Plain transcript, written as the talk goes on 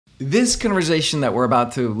This conversation that we're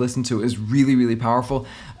about to listen to is really, really powerful.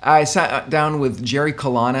 I sat down with Jerry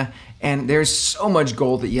Colonna, and there's so much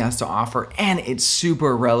gold that he has to offer, and it's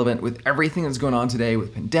super relevant with everything that's going on today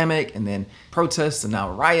with pandemic and then protests and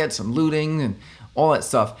now riots and looting and all that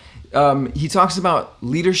stuff. He talks about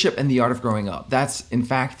leadership and the art of growing up. That's, in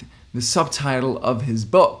fact, the subtitle of his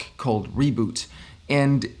book called Reboot.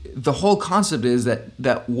 And the whole concept is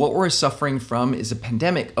that what we're suffering from is a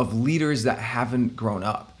pandemic of leaders that haven't grown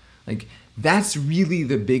up. Like, that's really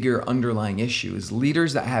the bigger underlying issue, is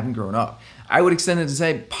leaders that haven't grown up. I would extend it to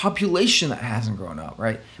say population that hasn't grown up,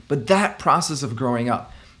 right? But that process of growing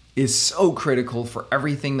up is so critical for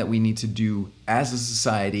everything that we need to do as a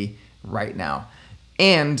society right now.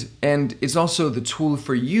 And it's also the tool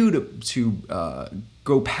for you to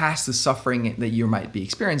go past the suffering that you might be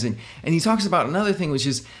experiencing. And he talks about another thing, which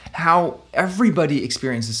is how everybody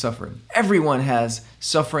experiences suffering. Everyone has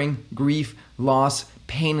suffering, grief, loss,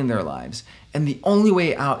 pain in their lives. And the only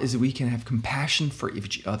way out is that we can have compassion for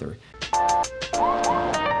each other.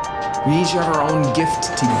 We each have our own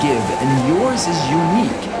gift to give, and yours is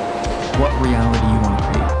unique. What reality you want to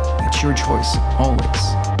create, that's your choice,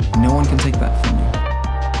 always. No one can take that from you.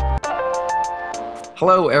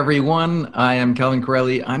 Hello, everyone. I am Calvin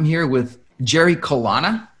Correli. I'm here with Jerry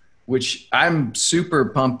Colonna, which I'm super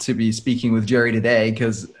pumped to be speaking with Jerry today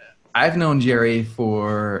because I've known Jerry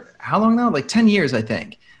for how long now? Like 10 years, I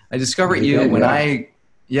think. I discovered you when I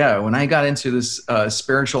got into this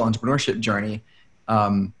spiritual entrepreneurship journey.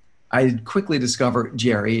 I quickly discovered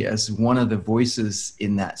Jerry as one of the voices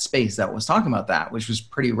in that space that was talking about that, which was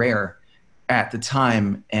pretty rare at the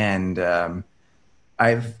time. And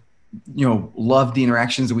I've, loved the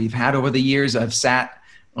interactions that we've had over the years. I've sat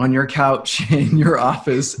on your couch in your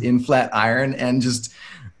office in Flatiron and just,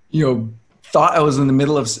 thought I was in the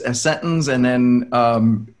middle of a sentence, and then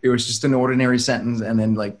it was just an ordinary sentence, and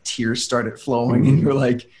then like tears started flowing, and you're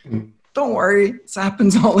like, "Don't worry, this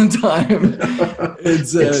happens all the time."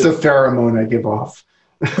 It's the pheromone I give off.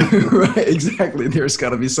 Right, exactly. There's got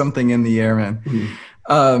to be something in the air, man.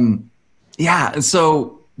 And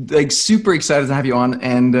so like super excited to have you on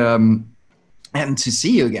and to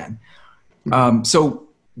see you again. So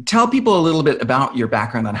tell people a little bit about your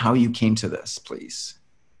background on how you came to this, please.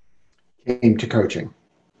 Came to coaching.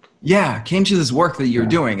 Yeah, came to this work that you're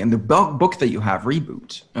doing, and the book that you have,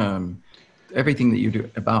 Reboot, everything that you do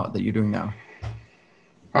that you're doing now.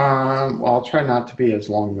 Well, I'll try not to be as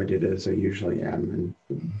long-winded as I usually am.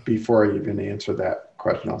 And before I even answer that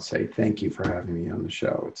question, I'll say thank you for having me on the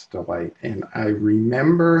show. It's a delight. And I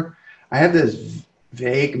remember, I have this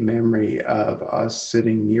vague memory of us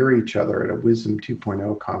sitting near each other at a Wisdom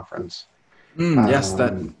 2.0 conference. Yes,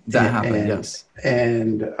 that happened. Yes,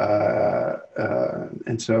 and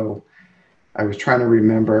so I was trying to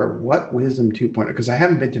remember what Wisdom 2.0, because I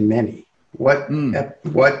haven't been to many.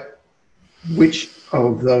 Which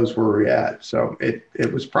of those were we at? So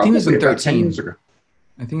it was probably about 10 years ago.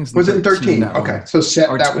 I think it was in 13. Okay, so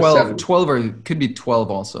or that 12, was 7. 12, or it could be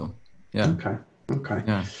 12 also. Yeah. Okay.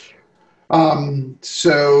 Yeah.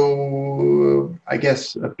 So I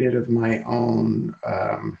guess a bit of my own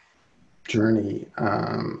journey.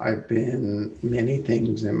 I've been many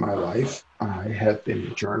things in my life. I have been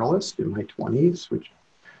a journalist in my 20s, which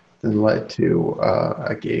then led to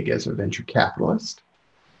a gig as a venture capitalist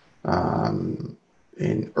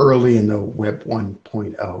early in the Web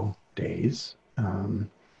 1.0 days.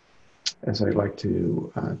 As I like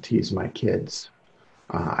to tease my kids,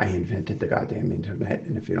 I invented the goddamn internet,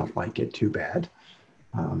 and if you don't like it, too bad.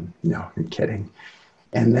 No, I'm kidding.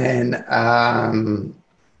 And then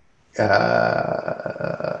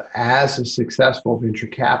as a successful venture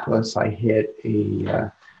capitalist, I hit a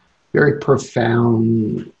very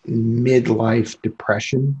profound midlife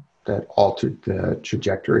depression that altered the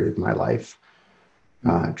trajectory of my life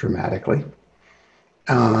dramatically.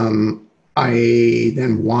 I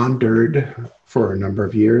then wandered for a number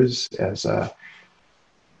of years as a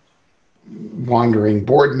wandering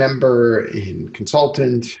board member and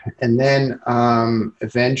consultant, and then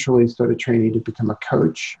eventually started training to become a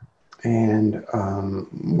coach, and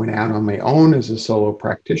went out on my own as a solo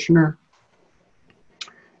practitioner.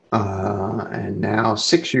 And now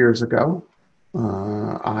 6 years ago,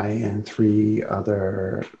 I and 3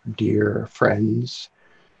 other dear friends,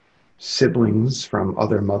 siblings from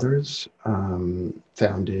other mothers,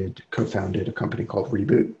 co-founded a company called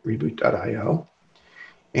Reboot.io.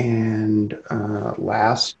 And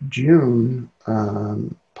last June,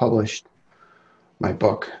 published my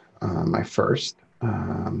book, my first,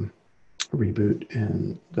 Reboot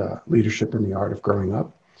and the Leadership and the Art of Growing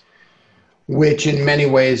Up, which in many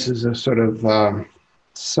ways is a sort of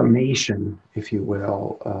summation, if you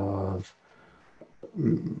will, of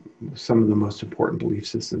some of the most important belief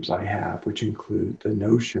systems I have, which include the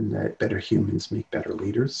notion that better humans make better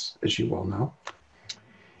leaders, as you well know,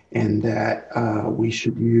 and that we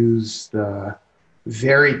should use the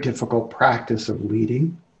very difficult practice of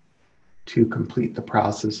leading to complete the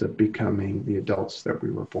process of becoming the adults that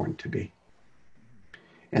we were born to be.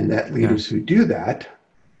 And that leaders who do that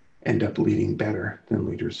end up leading better than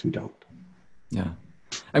leaders who don't. Yeah.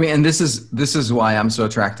 I mean, and this is why I'm so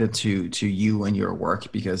attracted to you and your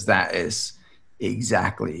work, because that is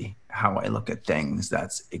exactly how I look at things.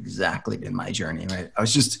 That's exactly been my journey, right? I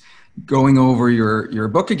was just going over your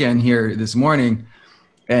book again here this morning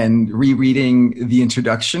and rereading the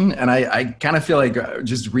introduction, and I kind of feel like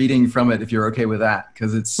just reading from it, if you're okay with that,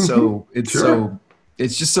 because it's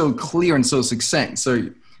just so clear and so succinct. So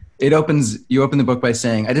you open the book by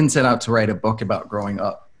saying, "I didn't set out to write a book about growing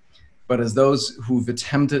up, but as those who've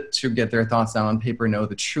attempted to get their thoughts down on paper know,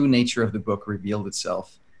 the true nature of the book revealed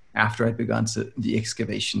itself after I'd begun the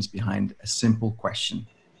excavations behind a simple question.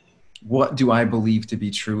 What do I believe to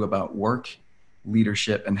be true about work,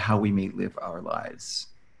 leadership, and how we may live our lives?"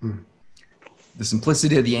 The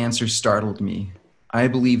simplicity of the answer startled me. I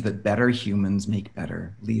believe that better humans make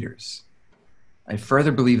better leaders. I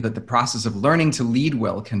further believe that the process of learning to lead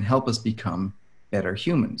well can help us become better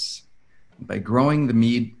humans. By growing to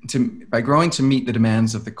meet the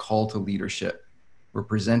demands of the call to leadership, we're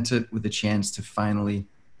presented with the chance to finally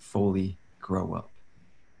fully grow up.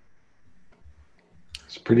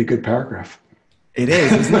 It's a pretty good paragraph. It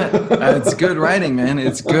is, isn't it? It's good writing, man.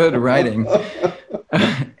 It's good writing.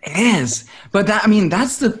 It is. But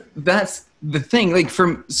that's the thing. Like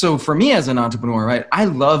for me as an entrepreneur, right? I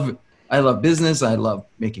love business. I love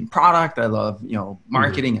making product. I love,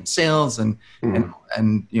 marketing and sales and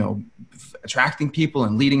attracting people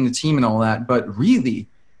and leading the team and all that. But really,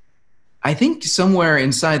 I think somewhere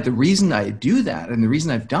inside, the reason I do that and the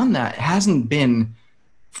reason I've done that hasn't been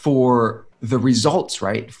for the results,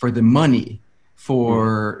 right? For the money,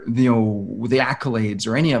 for the accolades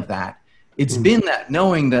or any of that. It's been that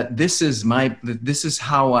knowing that this is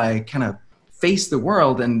how I kind of face the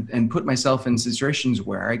world and put myself in situations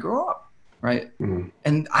where I grow up, right?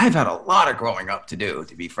 And I've had a lot of growing up to do,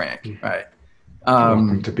 to be frank, right?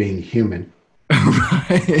 Welcome to being human.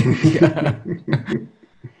 Right. Yeah.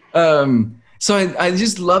 So I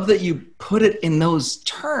just love that you put it in those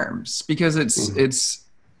terms, because it's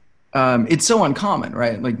so uncommon,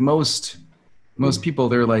 right? Like most people,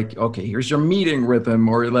 they're like, okay, here's your meeting rhythm,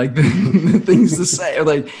 or like the things to say, or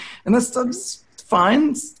like, and that's fine.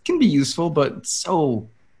 It can be useful, but so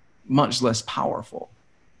much less powerful.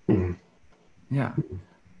 Yeah.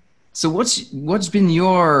 So what's been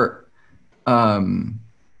your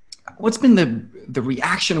what's been the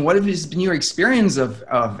reaction? What has been your experience of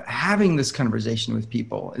having this conversation with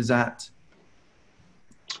people? Is that?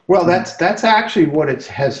 Well, that's actually what it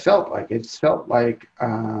has felt like. It's felt like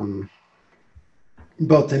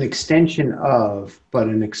both an extension of, but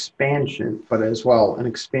an expansion, but as well an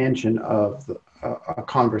expansion of a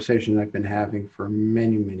conversation I've been having for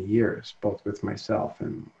many, many years, both with myself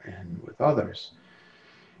and with others.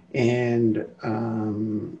 And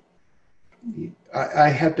I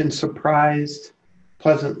have been surprised,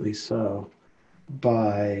 pleasantly so,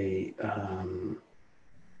 by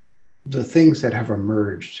the things that have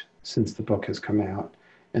emerged since the book has come out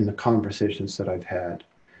and the conversations that I've had.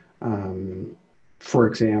 For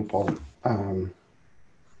example,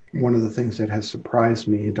 one of the things that has surprised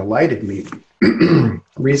me and delighted me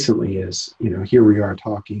recently is, here we are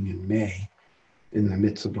talking in May in the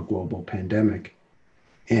midst of a global pandemic.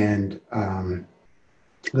 And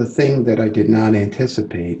the thing that I did not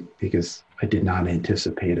anticipate, because I did not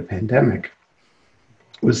anticipate a pandemic,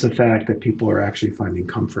 was the fact that people are actually finding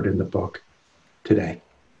comfort in the book today.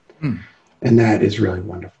 And that is really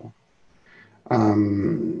wonderful.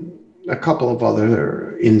 A couple of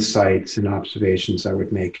other insights and observations I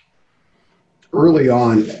would make. Early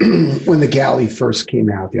on, when the galley first came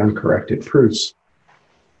out, the uncorrected proofs,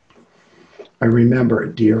 I remember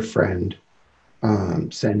a dear friend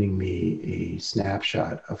sending me a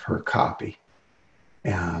snapshot of her copy.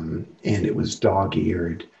 And it was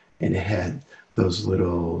dog-eared, and it had those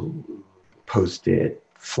little post-it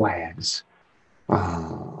flags,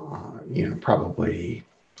 probably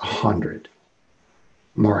 100,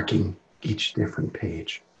 marking each different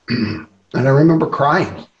page. And I remember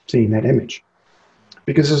crying seeing that image,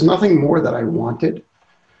 because there's nothing more that I wanted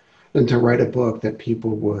than to write a book that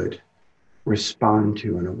people would respond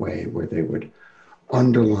to in a way where they would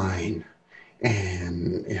underline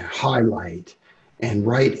and highlight and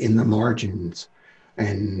write in the margins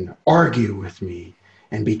and argue with me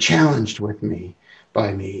and be challenged with me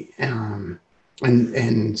by me. And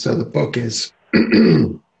so the book is,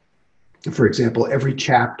 for example, every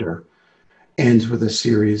chapter ends with a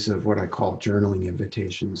series of what I call journaling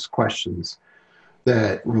invitations, questions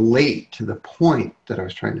that relate to the point that I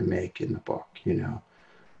was trying to make in the book.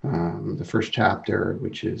 The first chapter,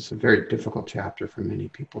 which is a very difficult chapter for many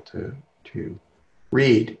people to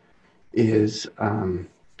read, is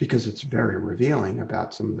because it's very revealing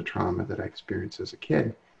about some of the trauma that I experienced as a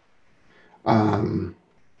kid.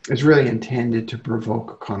 It's really intended to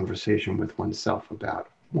provoke a conversation with oneself about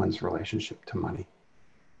one's relationship to money,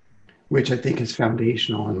 which I think is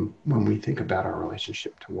foundational when we think about our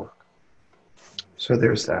relationship to work. So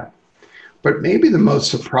there's that. But maybe the most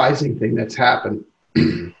surprising thing that's happened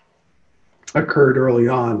occurred early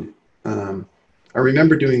on. I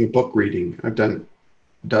remember doing a book reading. I've done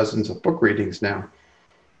dozens of book readings now.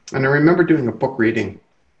 And I remember doing a book reading,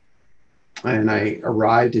 and I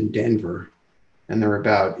arrived in Denver, and there were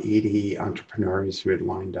about 80 entrepreneurs who had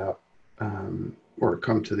lined up or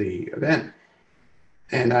come to the event.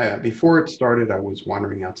 And before it started, I was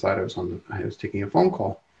wandering outside. I was taking a phone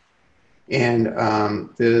call. And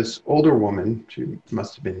this older woman, she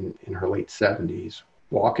must have been in her late 70s,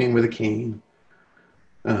 walking with a cane,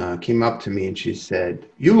 came up to me and she said,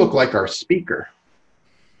 "You look like our speaker."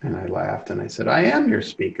 And I laughed and I said, "I am your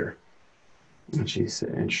speaker." And she said,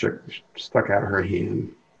 and stuck out her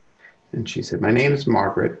hand. And she said, "My name is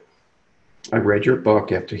Margaret. I read your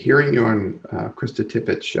book after hearing you on Krista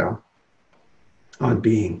Tippett's show on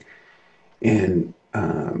Being. And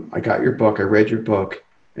I got your book, I read your book,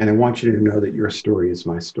 and I want you to know that your story is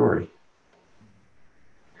my story."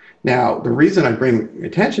 Now, the reason I bring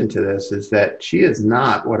attention to this is that she is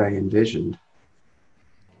not what I envisioned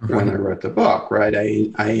when I wrote the book, right?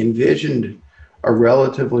 I envisioned a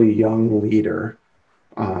relatively young leader,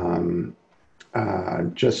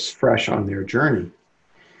 just fresh on their journey.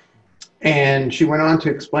 And she went on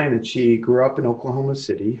to explain that she grew up in Oklahoma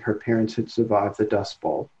City. Her parents had survived the Dust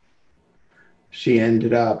Bowl. She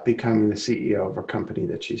ended up becoming the CEO of a company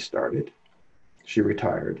that she started. She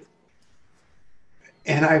retired.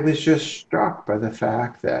 And I was just struck by the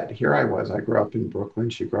fact that here I was. I grew up in Brooklyn.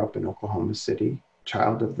 She grew up in Oklahoma City,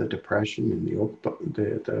 child of the Depression and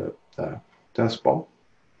the Dust Bowl.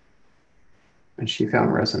 And she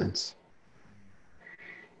found resonance.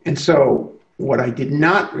 And so what I did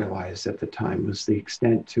not realize at the time was the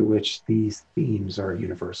extent to which these themes are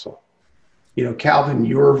universal. Calvin,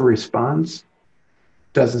 your response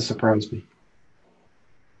doesn't surprise me.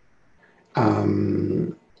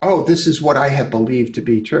 This is what I have believed to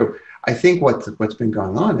be true. I think what's been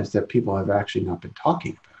going on is that people have actually not been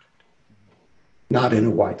talking about it, not in a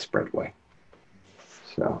widespread way.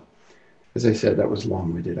 So, as I said, that was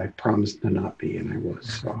long-winded. I promised to not be, and I was.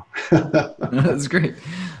 So that's great.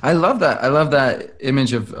 I love that. I love that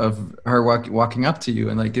image of her walking up to you,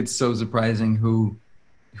 and it's so surprising who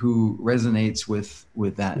resonates with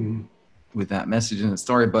that with that message in the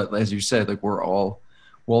story. But as you said, we're all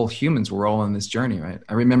humans. We're all on this journey, right?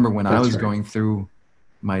 I remember when I was going through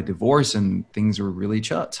my divorce, and things were really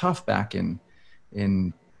tough back in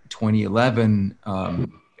 2011,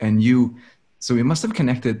 and so we must have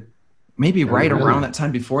connected maybe around that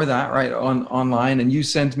time before that, right, online. And you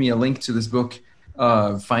sent me a link to this book,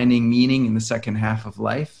 Finding Meaning in the Second Half of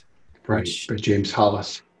Life. Right, by James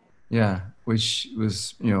Hollis. Yeah, which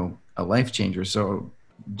was, a life changer. So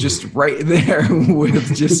just right there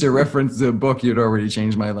with just a reference to the book, you'd already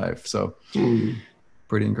changed my life. So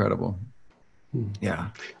pretty incredible.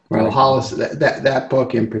 Yeah. Well, Hollis, that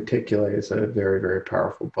book in particular is a very, very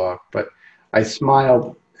powerful book. But I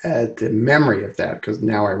smiled at the memory of that because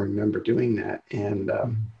now I remember doing that. And,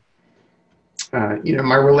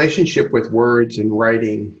 my relationship with words and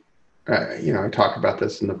writing, I talk about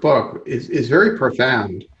this in the book, is very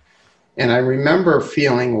profound. And I remember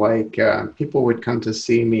feeling like people would come to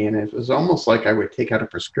see me, and it was almost like I would take out a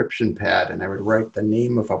prescription pad and I would write the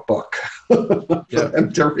name of a book for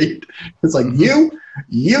them to read. It's like, you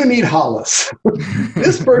need Hollis.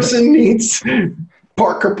 This person needs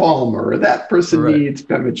Parker Palmer, or that person needs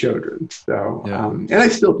Pema Chodron. So, and I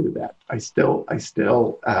still do that. I still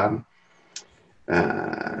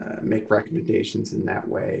make recommendations in that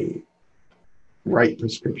way, write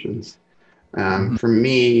prescriptions. For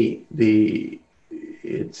me, there's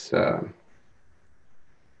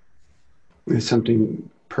something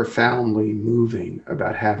profoundly moving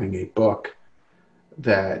about having a book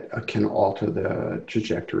that can alter the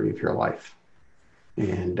trajectory of your life.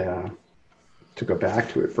 And to go back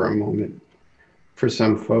to it for a moment, for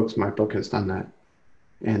some folks, my book has done that.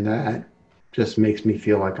 And that just makes me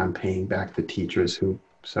feel like I'm paying back the teachers who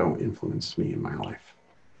so influenced me in my life.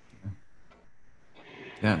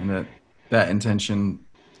 Yeah, and that intention,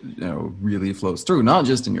 really flows through, not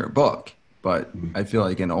just in your book, but I feel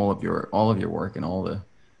like in all of your work and all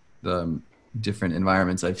the different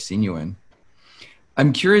environments I've seen you in.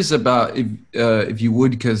 I'm curious about if you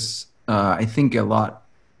would, because I think a lot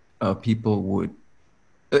of people would.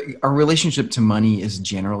 Our relationship to money is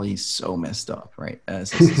generally so messed up, right,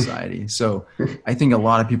 as a society. So I think a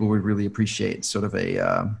lot of people would really appreciate sort of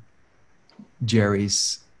a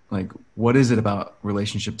Jerry's, like, what is it about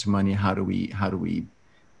relationship to money? How do we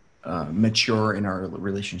mature in our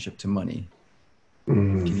relationship to money?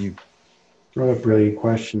 Can you? What a brilliant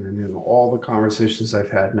question. And in all the conversations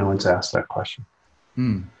I've had, no one's asked that question.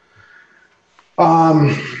 Hmm.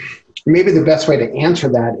 Um, Maybe the best way to answer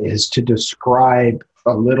that is to describe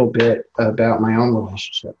a little bit about my own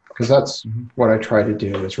relationship, because that's what I try to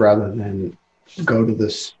do, is rather than go to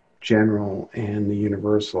this general and the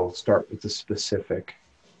universal, start with the specific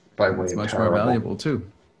by way It's of much more parable. valuable too.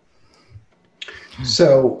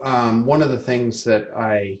 So one of the things that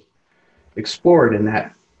I explored in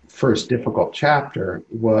that first difficult chapter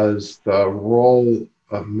was the role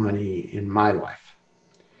of money in my life.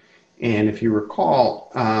 And if you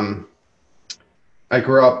recall, I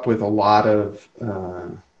grew up with a lot of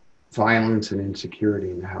violence and insecurity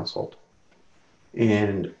in the household.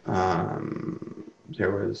 And I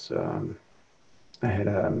had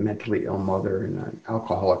a mentally ill mother and an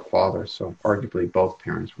alcoholic father. So arguably both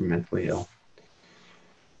parents were mentally ill.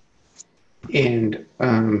 And,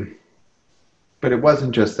 but it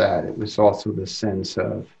wasn't just that. It was also the sense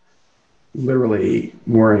of literally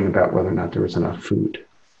worrying about whether or not there was enough food.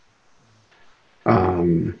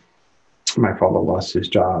 My father lost his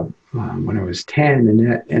job when I was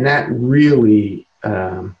 10, and that really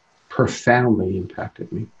profoundly impacted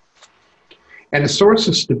me. And a source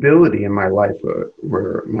of stability in my life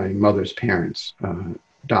were my mother's parents,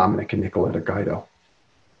 Dominic and Nicoletta Guido.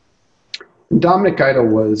 Dominic Guido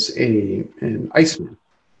was an Iceman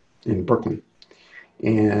in Brooklyn.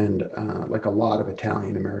 And like a lot of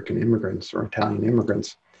Italian American immigrants or Italian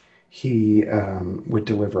immigrants, he would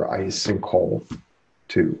deliver ice and coal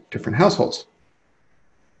to different households.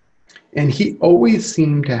 And he always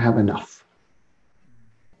seemed to have enough.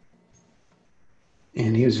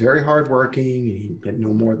 And he was very hardworking. He had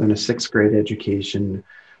no more than a 6th grade education.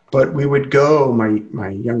 But we would go, my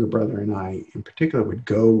younger brother and I in particular would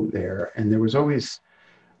go there, and there was always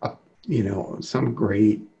some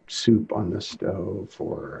great soup on the stove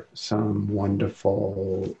or some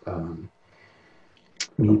wonderful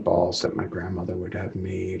meatballs that my grandmother would have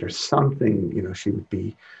made, or something.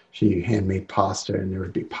 She handmade pasta, and there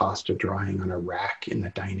would be pasta drying on a rack in the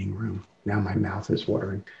dining room. Now my mouth is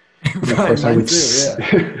watering. And of course, I would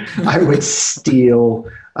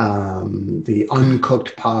steal the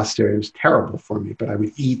uncooked pasta. It was terrible for me, but I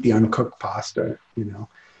would eat the uncooked pasta,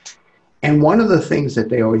 And one of the things that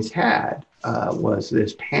they always had was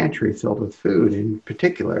this pantry filled with food, in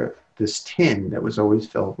particular, this tin that was always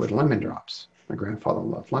filled with lemon drops. My grandfather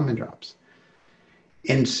loved lemon drops.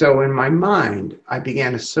 And so in my mind, I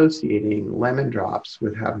began associating lemon drops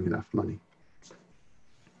with having enough money.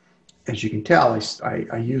 As you can tell,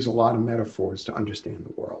 I use a lot of metaphors to understand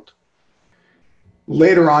the world.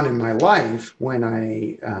 Later on in my life, when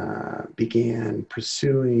I began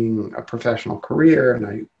pursuing a professional career, and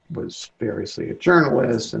I was variously a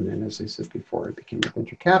journalist, and then, as I said before, I became a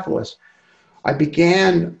venture capitalist, I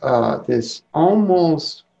began this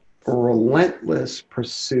almost relentless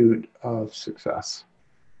pursuit of success.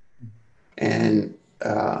 And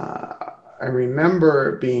I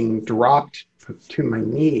remember being dropped to my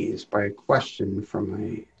knees by a question from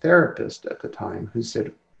my therapist at the time, who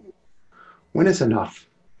said, "When is enough?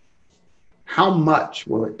 How much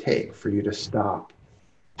will it take for you to stop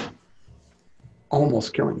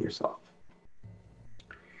almost killing yourself?"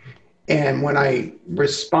 And when I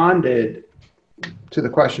responded to the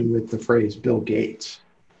question with the phrase Bill Gates,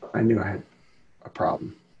 I knew I had a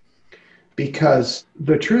problem. Because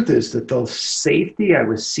the truth is that the safety I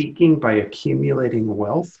was seeking by accumulating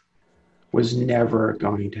wealth was never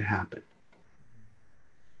going to happen.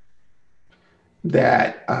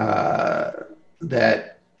 That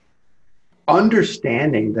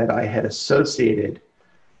understanding that I had associated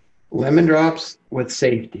lemon drops with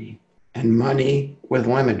safety and money with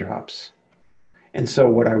lemon drops. And so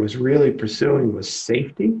what I was really pursuing was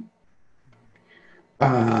safety,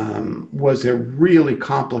 was a really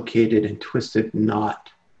complicated and twisted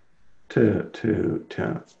knot to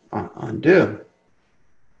undo.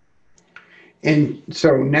 And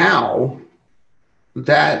so now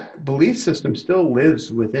that belief system still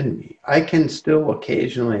lives within me. I can still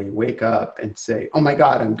occasionally wake up and say, "Oh my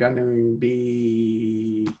God, I'm going to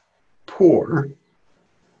be poor,"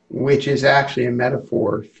 which is actually a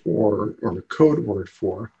metaphor for, or a code word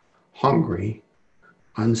for, hungry,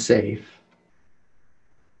 unsafe,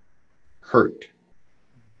 hurt,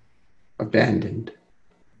 abandoned,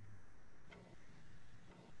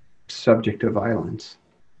 subject to violence.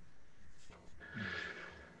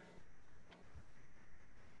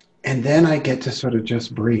 And then I get to sort of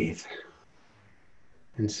just breathe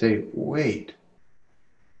and say, wait,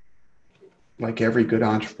 like every good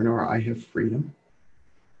entrepreneur, I have freedom.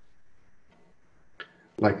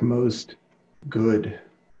 Like most good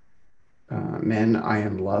men, I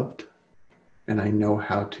am loved and I know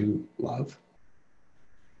how to love.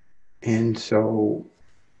 And so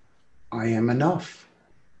I am enough,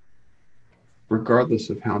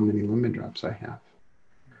 regardless of how many lemon drops I have.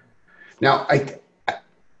 Now, I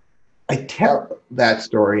tell that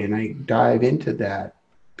story and I dive into that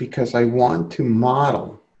because I want to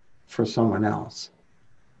model for someone else.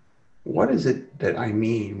 What is it that I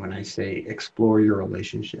mean when I say explore your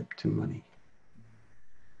relationship to money?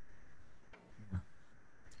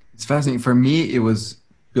 It's fascinating. For me, it was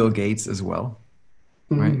Bill Gates as well,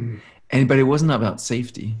 right? Mm. But it wasn't about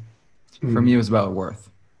safety. For me, it was about worth,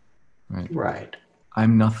 right? Right.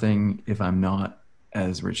 I'm nothing if I'm not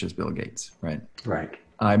as rich as Bill Gates, right? Right.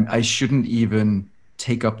 I shouldn't even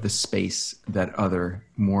take up the space that other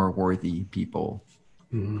more worthy people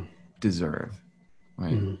deserve,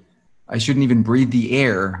 right? I shouldn't even breathe the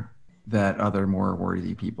air that other more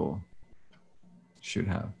worthy people should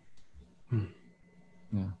have.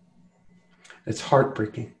 Yeah. It's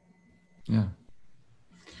heartbreaking. Yeah.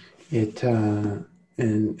 It and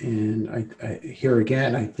I here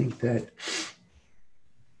again, I think that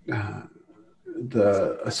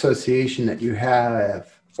the association that you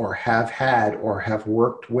have or have had or have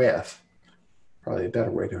worked with, probably a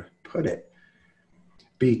better way to put it,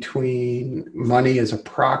 between money as a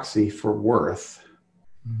proxy for worth,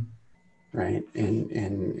 right, and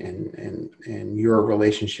your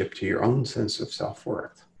relationship to your own sense of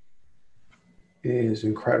self-worth is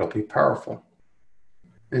incredibly powerful.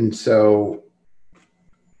 And so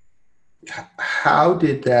how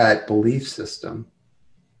did that belief system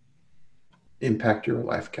impact your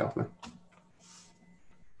life, Calvin?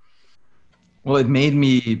 Well, it made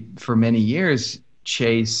me, for many years,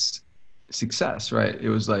 chase success, right? It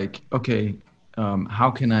was like, okay,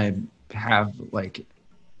 how can I have, like,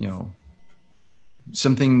 you know,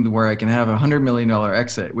 something where I can have $100 million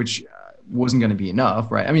exit, which wasn't going to be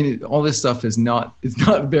enough, right? I mean, all this stuff is not, it's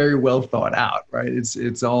not very well thought out, right?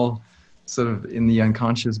 It's all sort of in the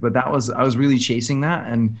unconscious, but I was really chasing that.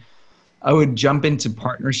 And I would jump into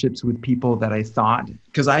partnerships with people that I thought,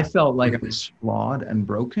 because I felt like I was flawed and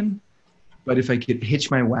broken. But if I could hitch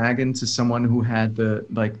my wagon to someone who had the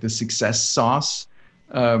success sauce,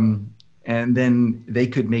 and then they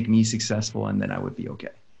could make me successful, and then I would be okay.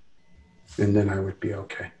 And then I would be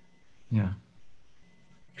okay. Yeah.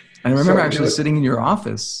 And I remember actually sitting in your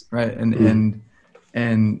office, right? And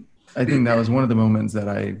I think that was one of the moments that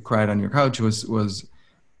I cried on your couch was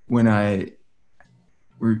when I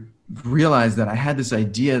realized that I had this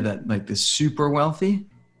idea that, like, the super wealthy,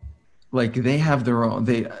 like, they have their own,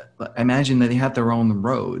 they imagine that they have their own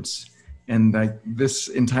roads, and like this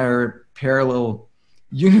entire parallel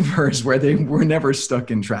universe where they were never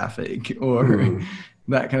stuck in traffic or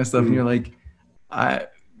that kind of stuff. And you're like, I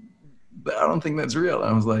don't think that's real.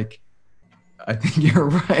 I was like, I think you're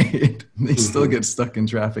right. They still get stuck in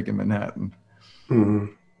traffic in Manhattan.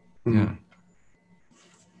 Yeah.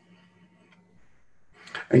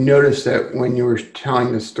 I noticed that when you were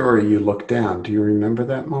telling the story, you looked down. Do you remember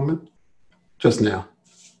that moment? Just now?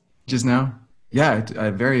 Just now? Yeah,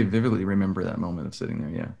 I very vividly remember that moment of sitting there,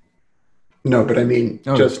 yeah. No, but I mean,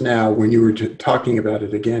 just now when you were talking about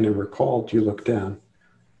it again and recalled, you looked down.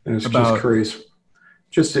 And I was just curious,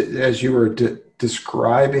 just as you were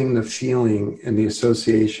describing the feeling and the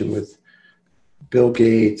association with Bill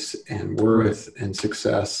Gates and worth and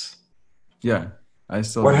success. Yeah, I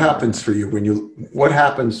still. What happens for you what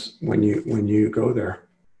happens when you go there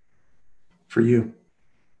for you?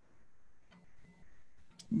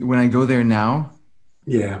 When I go there now?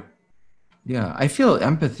 Yeah. Yeah, I feel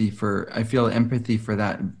empathy for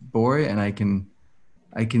that boy, and I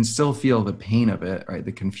can still feel the pain of it, right?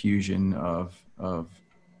 The confusion of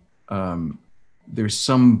there's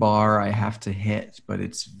some bar I have to hit, but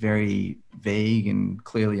it's very vague, and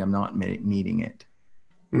clearly I'm not meeting it.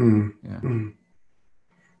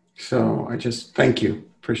 So I just thank you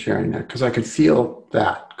for sharing that, because I could feel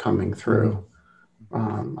that coming through.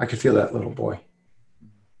 I could feel that little boy.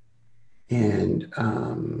 And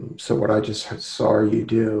so what I just saw you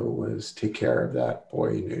do was take care of that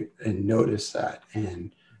boy and notice that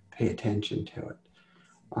and pay attention to it.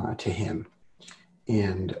 to him.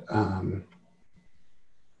 And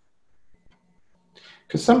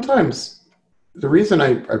because sometimes the reason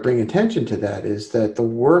I bring attention to that is that the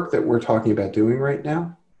work that we're talking about doing right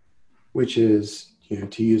now, which is,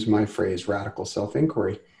 to use my phrase, radical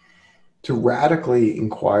self-inquiry, to radically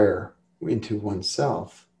inquire into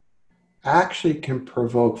oneself, actually can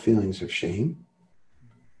provoke feelings of shame,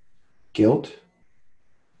 guilt,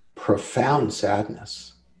 profound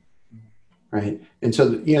sadness, right? And so,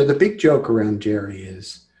 the big joke around Jerry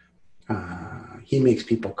is he makes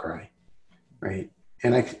people cry, right?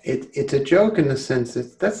 And it's a joke in the sense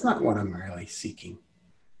that that's not what I'm really seeking.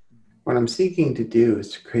 What I'm seeking to do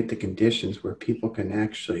is to create the conditions where people can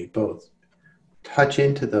actually both touch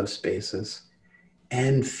into those spaces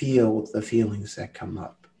and feel the feelings that come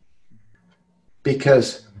up.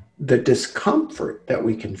 Because the discomfort that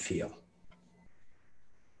we can feel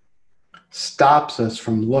stops us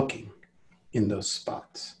from looking in those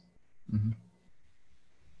spots. Mm-hmm.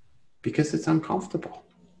 Because it's uncomfortable.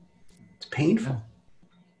 It's painful.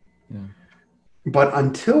 Yeah. But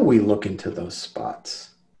until we look into those spots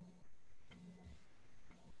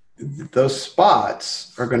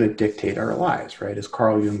are going to dictate our lives, right? As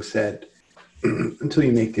Carl Jung said, until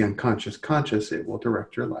you make the unconscious conscious, it will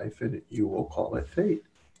direct your life, and you will call it fate.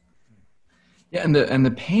 Yeah, and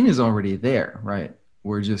the pain is already there, right?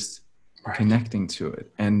 We're just connecting to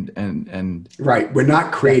it, and right. We're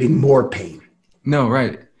not creating more pain. No,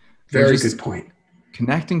 right. Very good point.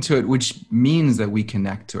 Connecting to it, which means that we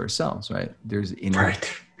connect to ourselves, right? There's inner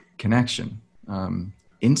connection,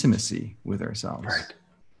 intimacy with ourselves.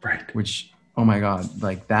 Right. Which, oh my God,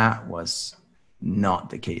 like that was not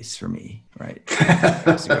the case for me, right?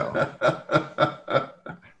 Years ago.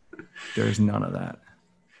 There's none of that.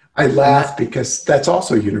 I laugh because that's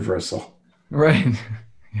also universal. Right.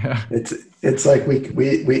 Yeah. It's like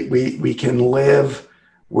we can live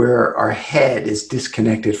where our head is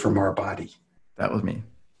disconnected from our body. That was me.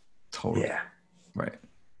 Totally. Yeah.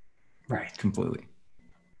 Right. Completely.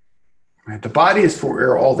 Right. The body is for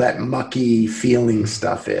where all that mucky feeling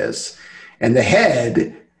stuff is. And the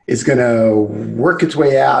head is going to work its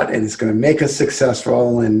way out, and it's going to make us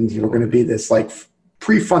successful. And we're going to be this like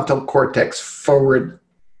prefrontal cortex forward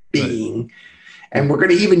being. Right. And we're going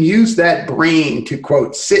to even use that brain to,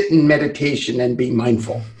 quote, sit in meditation and be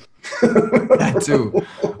mindful. That too.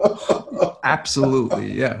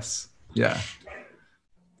 Absolutely. Yes. Yeah.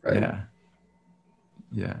 Right.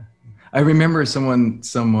 Yeah. I remember someone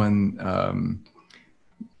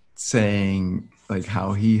saying like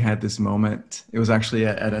how he had this moment. It was actually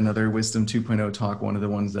at another Wisdom 2.0 talk, one of the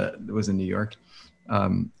ones that was in New York.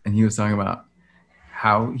 And he was talking about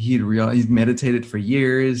how he'd meditated for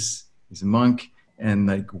years. He's a monk. And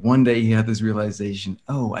like one day he had this realization,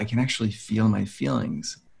 I can actually feel my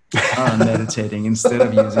feelings meditating instead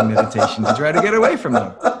of using meditation to try to get away from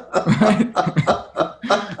them. Right?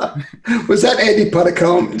 Was that Andy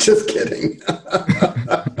Puddicombe? Just kidding.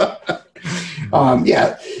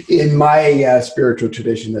 Yeah, in my spiritual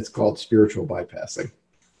tradition, that's called spiritual bypassing.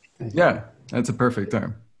 Yeah, that's a perfect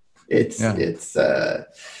term.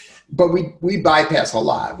 But we bypass a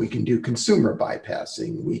lot. We can do consumer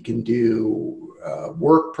bypassing. We can do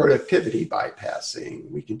work productivity bypassing.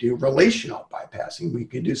 We can do relational bypassing. We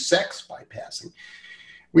can do sex bypassing.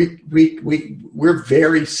 We're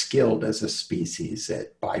very skilled as a species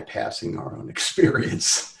at bypassing our own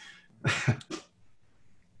experience.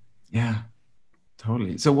 Yeah,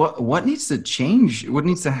 totally. So what needs to change? What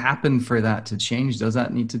needs to happen for that to change? Does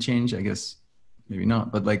that need to change? I guess maybe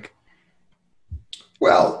not, but like.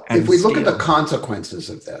 Well, if we look at the consequences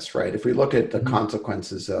of this, right? If we look at the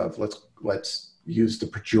consequences of, let's use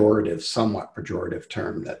the somewhat pejorative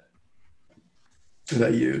term that I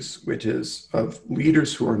use, which is of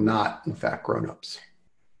leaders who are not, in fact, grown-ups.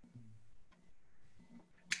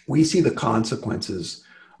 We see the consequences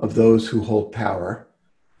of those who hold power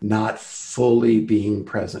not fully being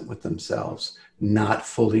present with themselves, not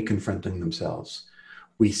fully confronting themselves.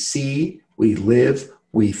 We see, we live,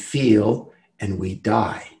 we feel, and we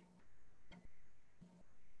die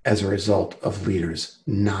as a result of leaders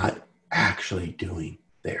not actually doing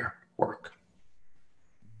their work.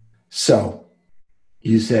 So,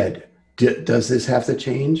 you said, does this have to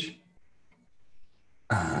change?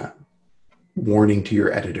 Warning to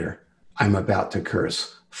your editor, I'm about to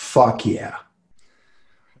curse. Fuck yeah.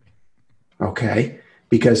 Okay?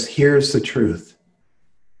 Because here's the truth.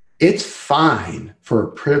 It's fine for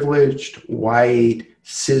a privileged, white,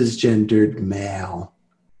 cisgendered male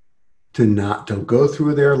to go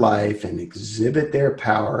through their life and exhibit their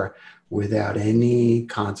power without any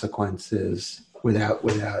consequences, without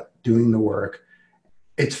doing the work.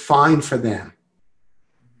 It's fine for them.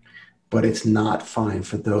 but it's not fine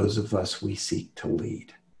for those of us we seek to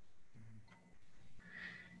lead.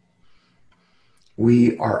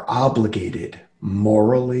 We are obligated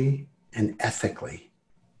morally and ethically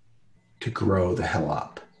to grow the hell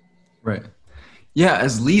up. Right. Yeah,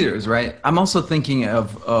 as leaders, right? I'm also thinking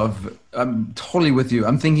of I'm totally with you.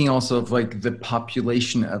 I'm thinking also of like the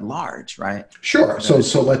population at large, right? Sure.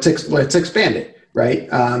 So let's expand it, right?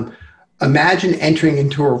 Imagine entering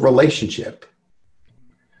into a relationship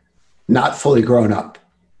not fully grown up.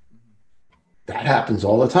 That happens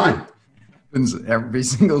all the time. Happens every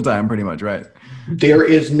single time, pretty much, right? There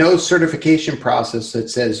is no certification process that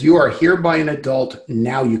says you are hereby an adult,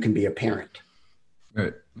 now you can be a parent.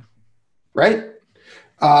 Right. Right?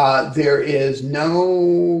 There is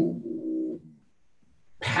no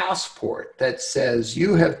passport that says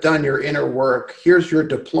you have done your inner work. Here's your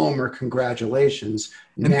diploma. Congratulations.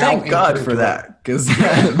 And now thank God for that, because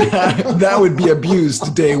that would be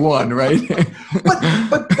abused day one, right?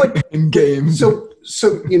 but in games.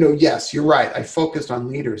 So yes, you're right. I focused on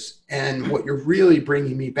leaders, and what you're really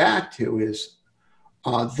bringing me back to is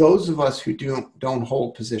those of us who don't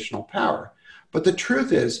hold positional power. But the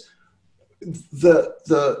truth is,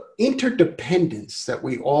 the interdependence that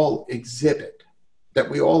we all exhibit, that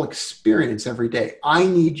we all experience every day. I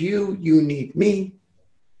need you, you need me.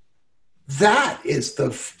 That is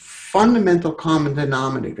the fundamental common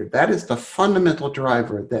denominator. That is the fundamental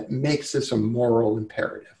driver that makes this a moral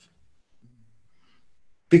imperative.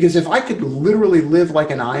 Because if I could literally live like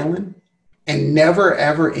an island and never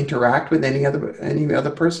ever interact with any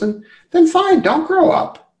other person, then fine, don't grow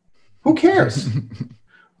up. Who cares?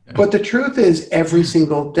 But the truth is, every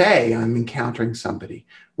single day I'm encountering somebody,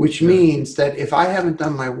 which means that if I haven't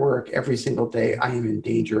done my work every single day, I am in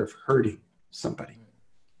danger of hurting somebody.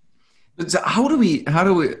 So how do we,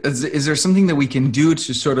 is there something that we can do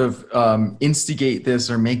to sort of instigate this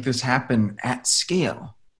or make this happen at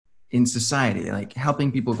scale in society, like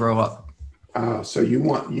helping people grow up? So you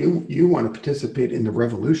want to participate in the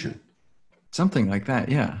revolution. Something like that,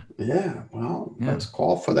 yeah. Yeah, well, let's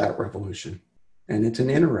call for that revolution. And it's an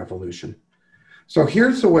inner revolution. So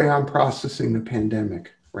here's the way I'm processing the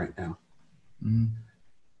pandemic right now. Mm.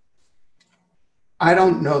 I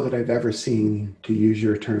don't know that I've ever seen, to use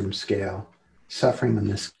your term, scale, suffering on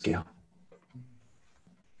this scale.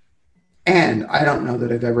 And I don't know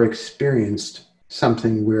that I've ever experienced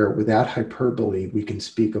something where, without hyperbole, we can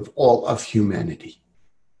speak of all of humanity.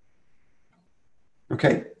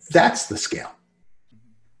 Okay, that's the scale.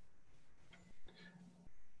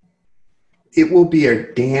 It will be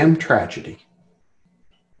a damn tragedy,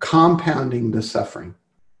 compounding the suffering,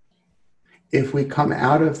 if we come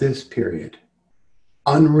out of this period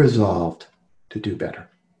unresolved to do better.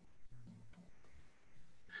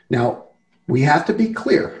 Now, we have to be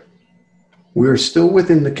clear. We're still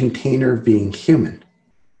within the container of being human,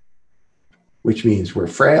 which means we're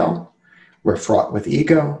frail, we're fraught with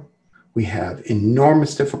ego, we have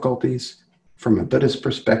enormous difficulties. From a Buddhist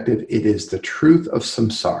perspective, it is the truth of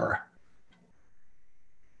samsara.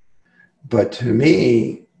 But to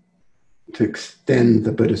me, to extend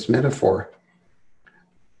the Buddhist metaphor,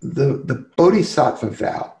 the bodhisattva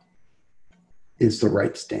vow is the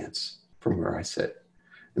right stance from where I sit.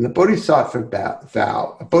 And the bodhisattva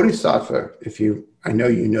vow, a bodhisattva, I know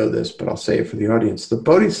you know this, but I'll say it for the audience. The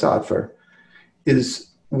bodhisattva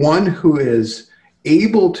is one who is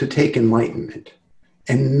able to take enlightenment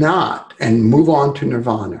and move on to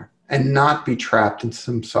nirvana and not be trapped in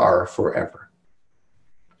samsara forever.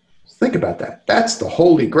 Think about that. That's the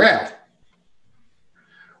holy grail.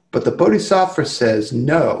 But the bodhisattva says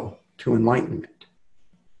no to enlightenment,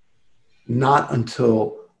 not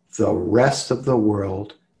until the rest of the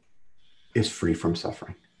world is free from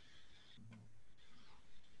suffering.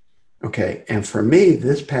 Okay, and for me,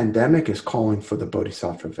 this pandemic is calling for the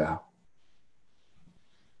bodhisattva vow.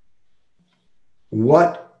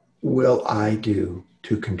 What will I do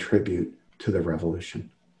to contribute to the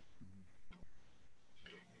revolution?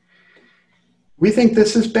 We think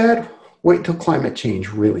this is bad. Wait till climate change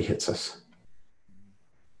really hits us.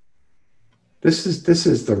 This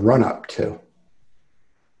is the run-up to.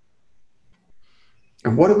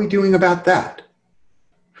 And what are we doing about that?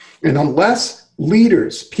 And unless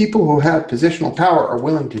leaders, people who have positional power, are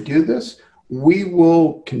willing to do this, we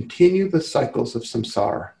will continue the cycles of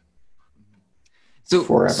samsara.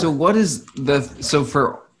 Forever. So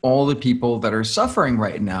for all the people that are suffering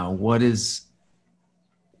right now, what is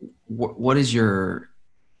the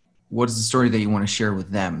story that you want to share with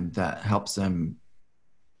them that helps them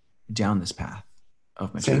down this path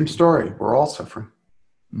of maturity? Same story. We're all suffering.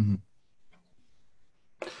 Mm-hmm.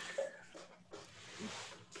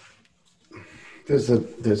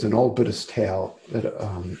 there's an old Buddhist tale that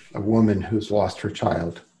a woman who's lost her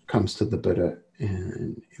child comes to the Buddha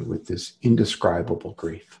and with this indescribable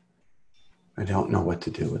grief. I don't know what to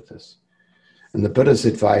do with this. And the Buddha's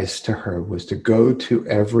advice to her was to go to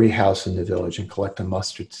every house in the village and collect a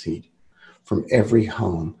mustard seed from every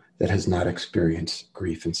home that has not experienced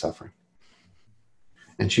grief and suffering.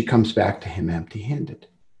 And she comes back to him empty-handed.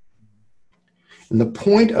 And the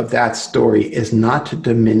point of that story is not to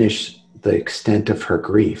diminish the extent of her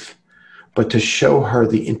grief, but to show her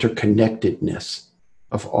the interconnectedness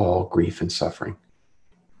of all grief and suffering.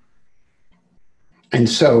 And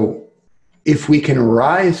so if we can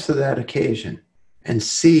rise to that occasion and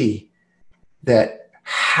see that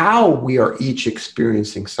how we are each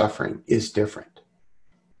experiencing suffering is different.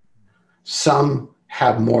 Some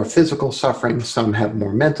have more physical suffering, some have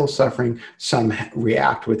more mental suffering, some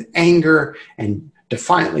react with anger and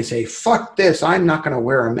defiantly say, fuck this, I'm not going to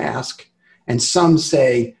wear a mask. And some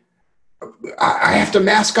say, I have to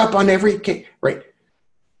mask up on every case, right?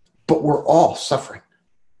 But we're all suffering.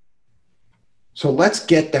 So let's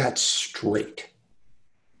get that straight.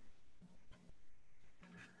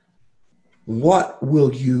 What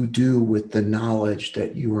will you do with the knowledge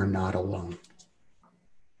that you are not alone?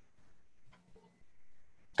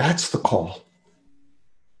 That's the call.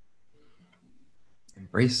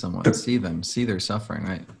 Embrace someone, see them, see their suffering,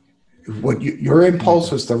 right? What your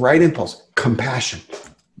impulse was the right impulse, compassion.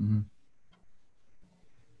 Mm-hmm.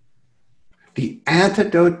 The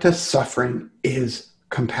antidote to suffering is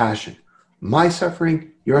compassion. My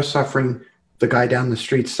suffering, your suffering, the guy down the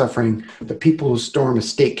street suffering, the people who storm a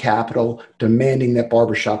state capitol demanding that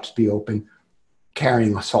barbershops be open,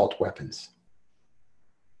 carrying assault weapons.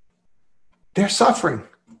 They're suffering.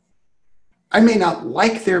 I may not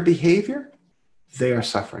like their behavior, they are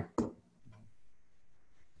suffering.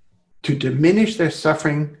 To diminish their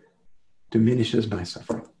suffering diminishes my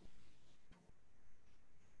suffering.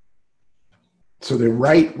 So the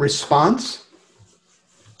right response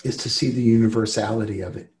is to see the universality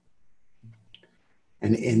of it.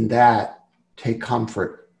 And in that, take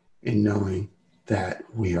comfort in knowing that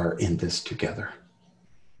we are in this together.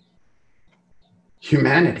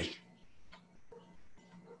 Humanity.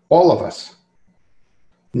 All of us.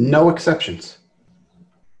 No exceptions.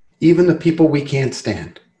 Even the people we can't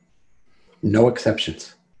stand. No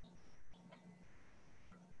exceptions.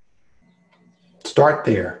 Start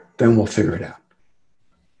there, then we'll figure it out.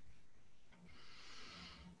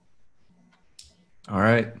 All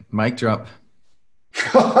right, mic drop.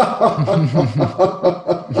 I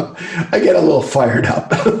get a little fired up.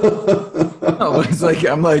 Oh, it's like,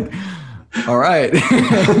 I'm like, all right.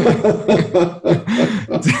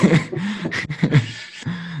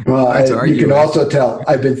 Well, you can also tell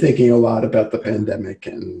I've been thinking a lot about the pandemic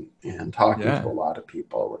and talking to a lot of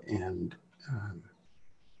people. And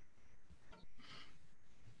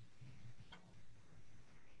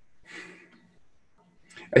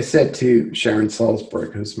I said to Sharon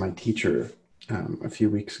Salzberg, who's my teacher, a few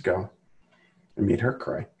weeks ago, I made her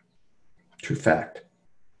cry. True fact.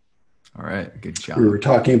 All right, good job. We were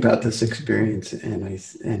talking about this experience,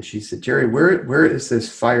 and she said, Jerry, where is this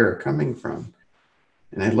fire coming from?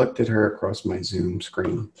 And I looked at her across my Zoom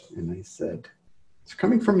screen, and I said, it's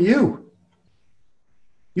coming from you.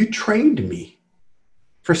 You trained me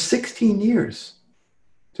for 16 years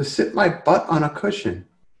to sit my butt on a cushion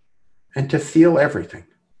and to feel everything.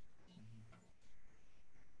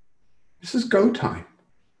 This is go time.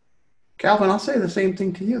 Calvin, I'll say the same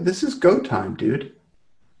thing to you. This is go time, dude.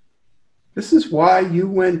 This is why you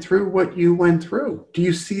went through what you went through. Do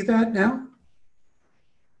you see that now?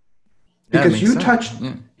 Because you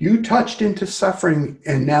touched into suffering,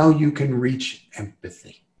 and now you can reach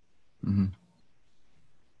empathy. Mm-hmm.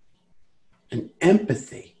 And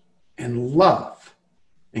empathy and love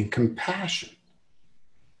and compassion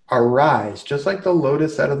arise just like the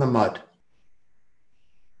lotus out of the mud.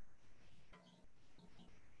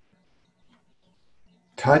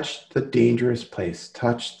 Touch the dangerous place.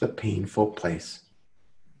 Touch the painful place.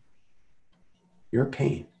 Your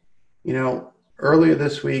pain. You know, earlier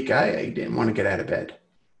this week, I didn't want to get out of bed.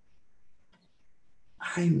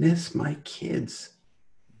 I miss my kids.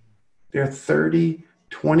 They're 30,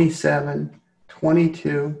 27,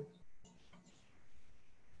 22.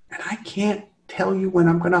 And I can't tell you when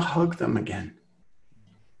I'm going to hug them again.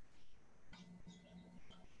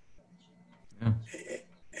 Yeah.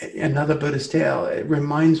 Another Buddhist tale. It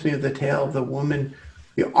reminds me of the tale of the woman,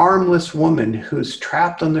 the armless woman who's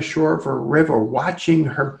trapped on the shore of a river watching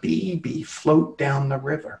her baby float down the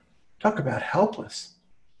river. Talk about helpless.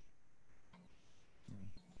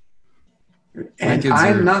 And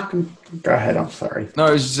I'm not going to go ahead. I'm sorry.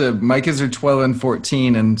 No, it's just my kids are 12 and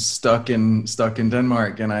 14 and stuck in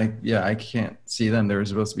Denmark. And I can't see them. They were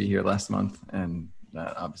supposed to be here last month, and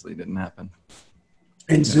that obviously didn't happen.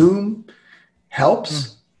 And Zoom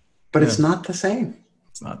helps, but it's not the same.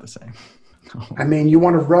 It's not the same. No. I mean, you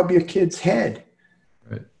want to rub your kid's head,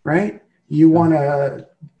 right? You want to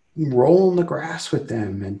roll in the grass with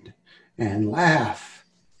them and laugh,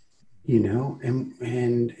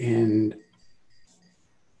 and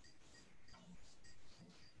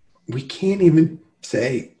we can't even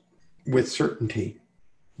say with certainty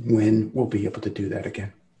when we'll be able to do that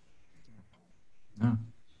again. No.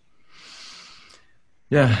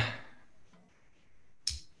 Yeah.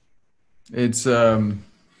 It's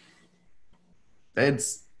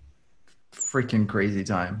freaking crazy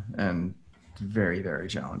time and very, very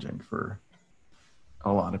challenging for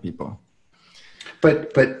a lot of people.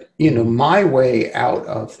 But my way out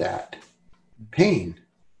of that pain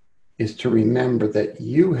is to remember that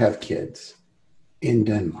you have kids in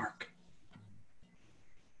Denmark.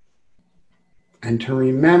 And to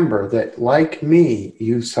remember that, like me,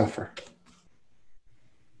 you suffer.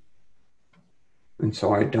 And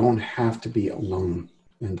so I don't have to be alone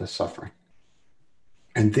in the suffering.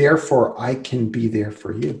 And therefore, I can be there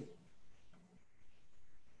for you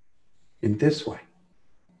in this way.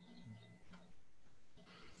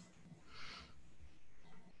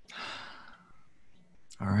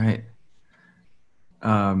 All right.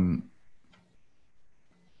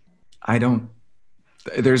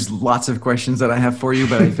 There's lots of questions that I have for you,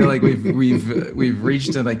 but I feel like we've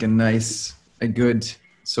reached a good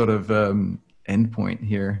sort of end point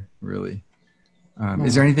here, really.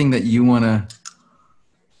 Is there anything that you want to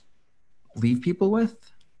leave people with,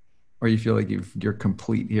 or you feel like you're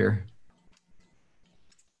complete here?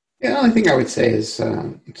 Yeah, the only thing I would say is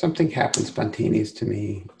something happened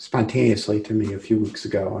spontaneously to me a few weeks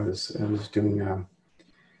ago. I was doing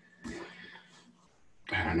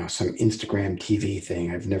some Instagram TV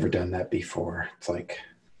thing. I've never done that before. It's like,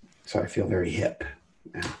 so I feel very hip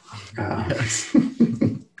now.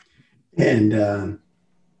 And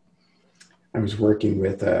I was working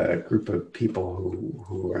with a group of people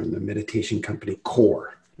who are in the meditation company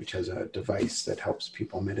Core, which has a device that helps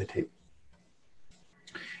people meditate.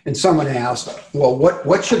 And someone asked, well,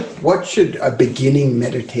 what should a beginning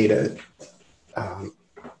meditator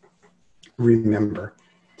remember?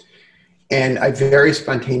 And I very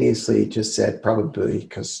spontaneously just said, probably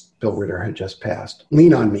because Bill Ritter had just passed,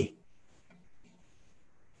 Lean on Me,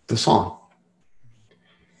 the song.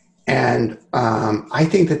 And I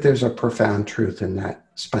think that there's a profound truth in that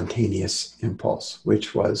spontaneous impulse,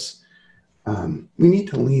 which was we need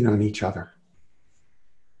to lean on each other.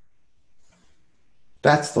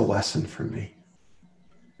 That's the lesson for me.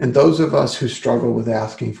 And those of us who struggle with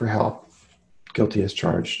asking for help, guilty as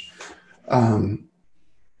charged,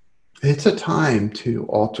 it's a time to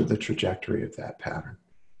alter the trajectory of that pattern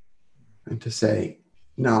and to say,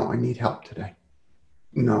 no, I need help today.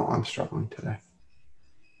 No, I'm struggling today.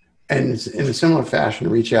 And in a similar fashion,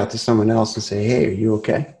 reach out to someone else and say, hey, are you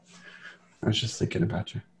okay? I was just thinking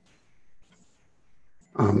about you.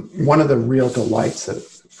 One of the real delights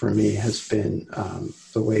for me has been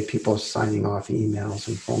the way people are signing off emails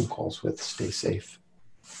and phone calls with stay safe.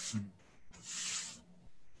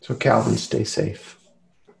 So Calvin, stay safe.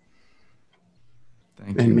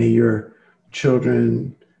 Thank you. And may your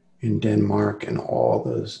children in Denmark and all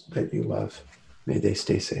those that you love, may they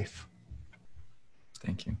stay safe.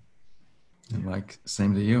 Thank you. And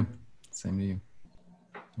same to you. Same to you.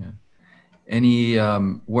 Yeah. Any,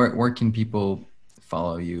 where can people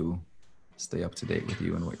follow you, stay up to date with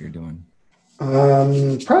you and what you're doing?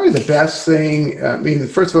 Probably the best thing,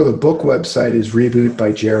 first of all, the book website is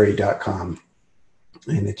rebootbyjerry.com.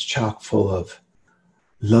 And it's chock full of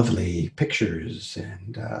lovely pictures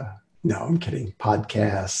and, no, I'm kidding,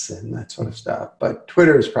 podcasts and that sort of stuff. But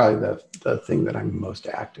Twitter is probably the thing that I'm most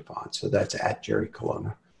active on. So that's at Jerry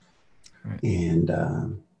Colonna. Right.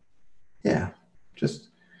 And just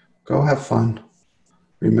go have fun.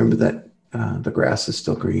 Remember that the grass is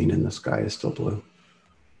still green and the sky is still blue.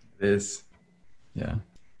 It is. Yeah.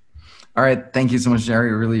 All right. Thank you so much,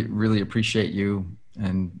 Jerry. Really, really appreciate you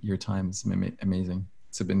and your time. It's amazing.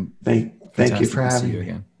 It's been thank you for having me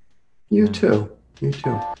again. You too. You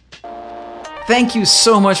too. Thank you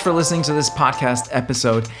so much for listening to this podcast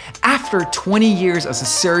episode. After 20 years as a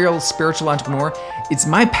serial spiritual entrepreneur, it's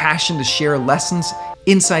my passion to share lessons,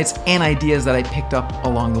 insights, and ideas that I picked up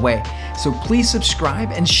along the way. So please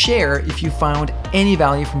subscribe and share if you found any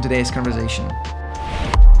value from today's conversation.